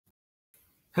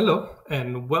Hello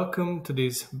and welcome to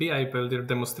this BI Builder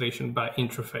demonstration by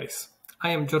Interface. I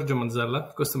am Giorgio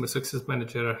Manzella, Customer Success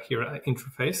Manager here at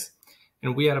Interface,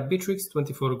 and we are a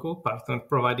Bitrix24 Gold partner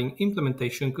providing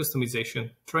implementation, customization,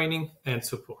 training, and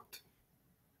support.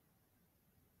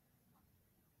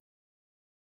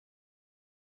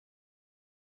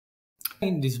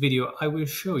 In this video, I will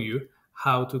show you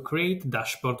how to create a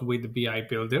dashboard with the BI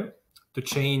Builder, to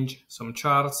change some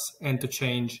charts and to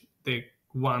change the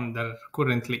one that are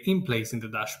currently in place in the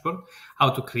dashboard, how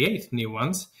to create new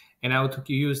ones, and how to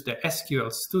use the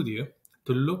SQL Studio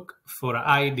to look for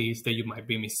IDs that you might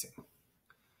be missing.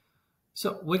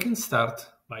 So we can start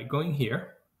by going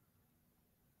here,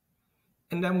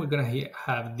 and then we're going to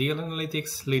have deal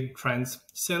analytics, lead trends,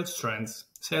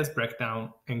 sales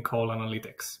breakdown, and call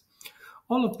analytics.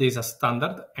 All of these are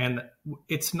standard and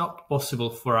it's not possible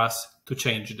for us to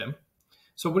change them.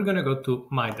 So we're going to go to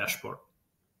My Dashboard.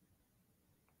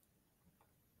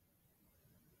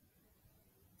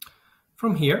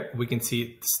 From here, we can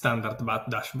see the standard BAT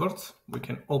dashboards. We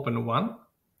can open one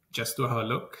just to have a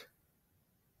look.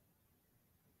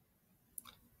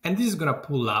 And this is going to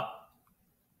pull up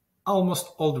almost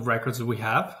all the records we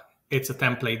have. It's a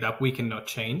template that we cannot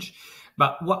change.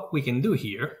 But what we can do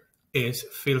here is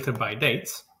filter by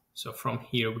dates. So from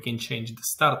here, we can change the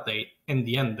start date and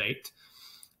the end date.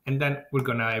 And then we're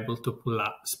going to be able to pull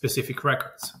up specific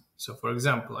records. So for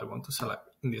example, I want to select,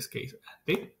 in this case,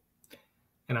 date.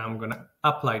 And I'm going to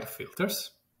apply the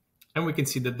filters. And we can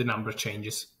see that the number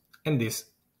changes. And this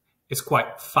is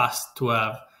quite fast to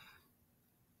have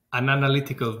an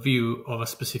analytical view of a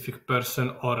specific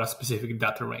person or a specific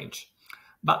data range.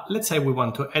 But let's say we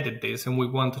want to edit this and we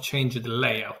want to change the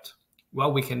layout.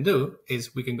 What we can do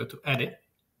is we can go to edit,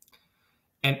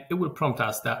 and it will prompt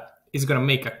us that it's going to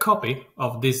make a copy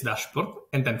of this dashboard,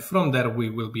 and then from there we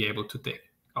will be able to take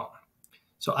on.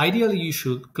 So ideally you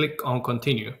should click on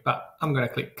continue, but I'm going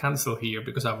to click cancel here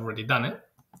because I've already done it.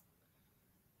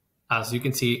 As you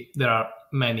can see, there are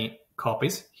many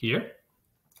copies here,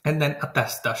 and then a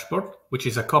test dashboard, which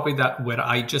is a copy that where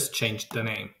I just changed the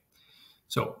name.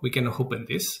 So we can open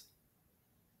this.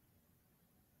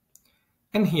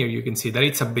 And here you can see that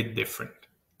it's a bit different.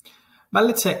 But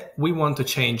let's say we want to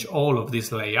change all of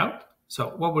this layout. So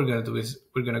what we're going to do is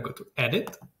we're going to go to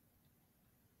edit.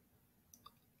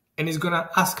 And it's going to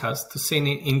ask us to sign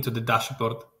in into the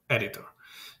dashboard editor.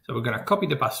 So we're going to copy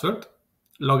the password.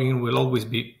 Login will always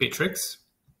be Bitrix.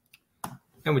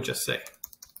 And we just say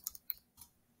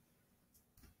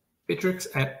Bitrix,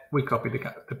 and we copy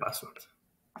the password.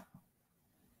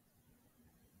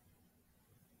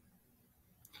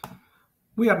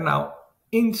 We are now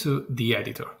into the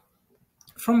editor.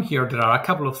 From here, there are a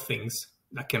couple of things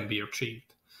that can be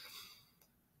achieved.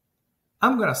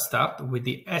 I'm going to start with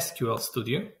the SQL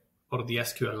Studio or the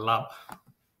SQL Lab.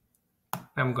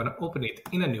 I'm going to open it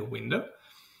in a new window.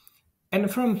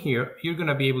 And from here, you're going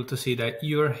to be able to see that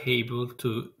you're able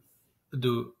to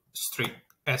do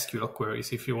strict SQL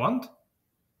queries if you want.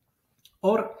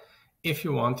 Or if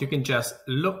you want, you can just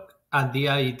look at the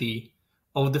ID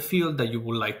of the field that you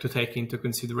would like to take into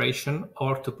consideration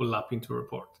or to pull up into a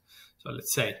report. So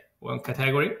let's say one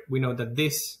category, we know that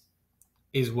this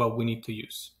is what we need to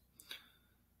use.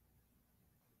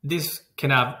 This can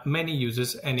have many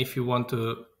uses, and if you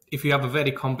have a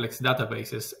very complex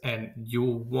databases and you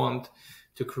want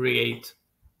to create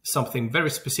something very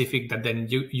specific that then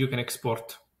you can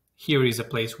export, here is a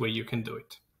place where you can do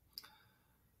it.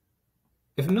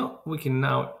 If not, we can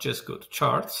now just go to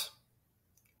charts.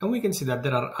 And we can see that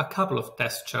there are a couple of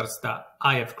test charts that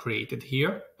I have created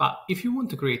here. But if you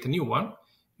want to create a new one,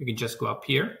 you can just go up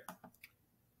here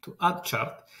to add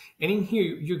chart. And in here,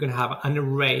 you're going to have an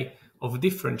array of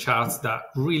different charts that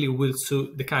really will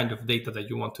suit the kind of data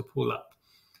that you want to pull up.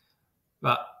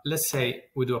 But let's say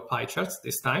we do a pie chart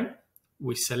this time.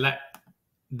 We select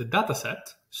the data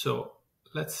set. So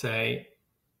let's say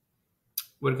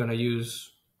we're going to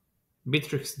use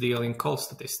Bitrix deal in call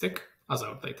statistic as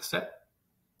our data set.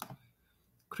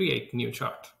 Create new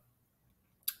chart.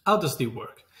 How does this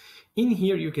work? In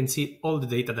here, you can see all the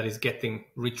data that is getting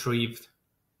retrieved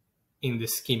in the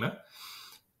schema.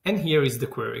 And here is the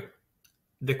query.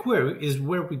 The query is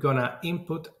where we're gonna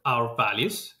input our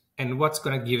values and what's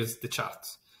gonna give us the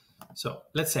charts. So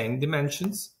let's say in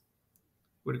dimensions,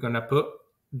 we're gonna put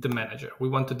the manager. We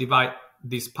want to divide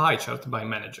this pie chart by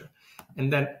manager.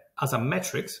 And then as a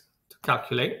metrics to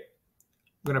calculate,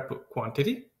 we're gonna put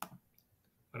quantity. I'm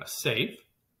gonna save.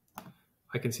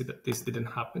 I can see that this didn't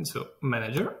happen. So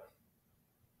manager,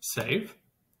 save.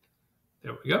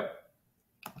 There we go.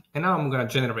 And now I'm going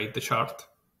to generate the chart.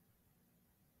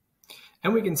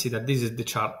 And we can see that this is the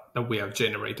chart that we have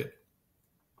generated.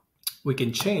 We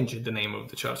can change the name of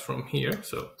the chart from here.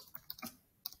 So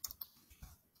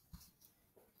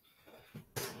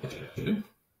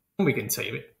we can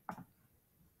save it.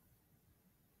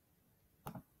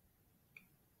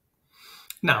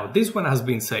 Now this one has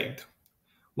been saved.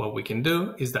 What we can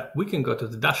do is that we can go to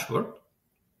the dashboard,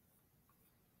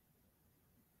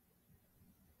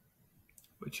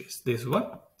 which is this one,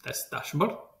 that's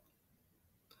dashboard.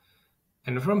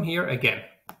 And from here again,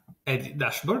 edit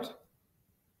dashboard.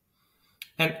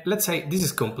 And let's say this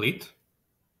is complete.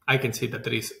 I can see that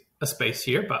there is a space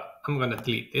here, but I'm going to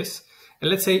delete this. And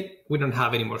let's say we don't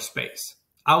have any more space.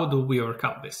 How do we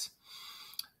overcome this?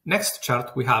 Next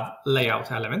chart, we have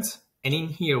layout elements. And in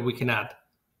here, we can add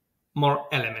more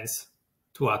elements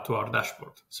to add to our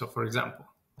dashboard. So for example,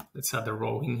 let's add a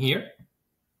row in here.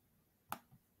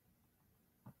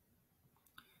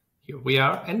 Here we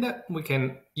are. And then we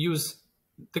can use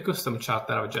the custom chart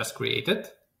that I've just created.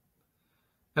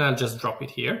 And I'll just drop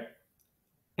it here.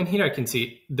 And here I can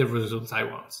see the results I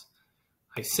want.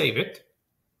 I save it.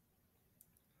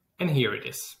 And here it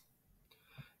is.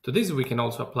 To this, we can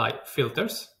also apply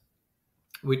filters,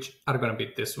 which are going to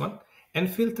be this one. And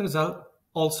filters are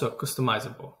also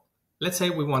customizable. Let's say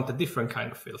we want a different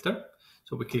kind of filter.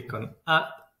 So we click on Add,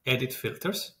 Edit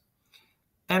Filters.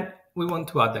 And we want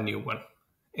to add a new one.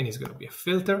 And it's going to be a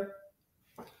filter.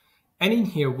 And in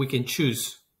here, we can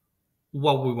choose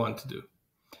what we want to do.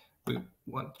 We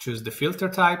want to choose the filter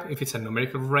type, if it's a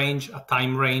numerical range, a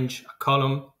time range, a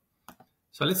column.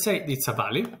 So let's say it's a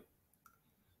value.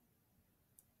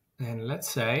 And let's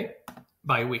say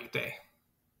by weekday.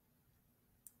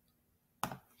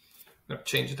 I'm going to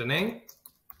change the name.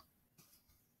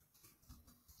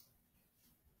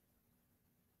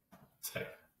 Save.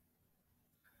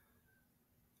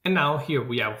 And now here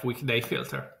we have weekday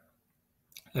filter.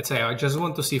 Let's say I just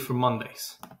want to see for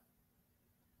Mondays.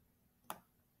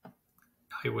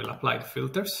 I will apply the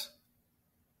filters.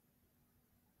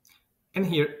 And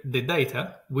here the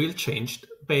data will change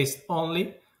based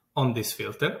only on this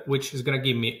filter, which is going to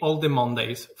give me all the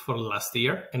Mondays for last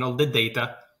year and all the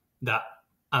data that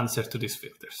answer to these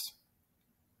filters.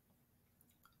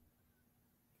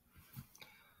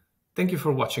 Thank you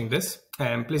for watching this,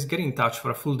 and please get in touch for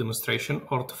a full demonstration,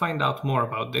 or to find out more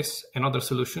about this and other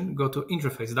solutions, go to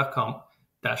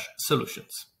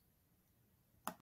interface.com/solutions.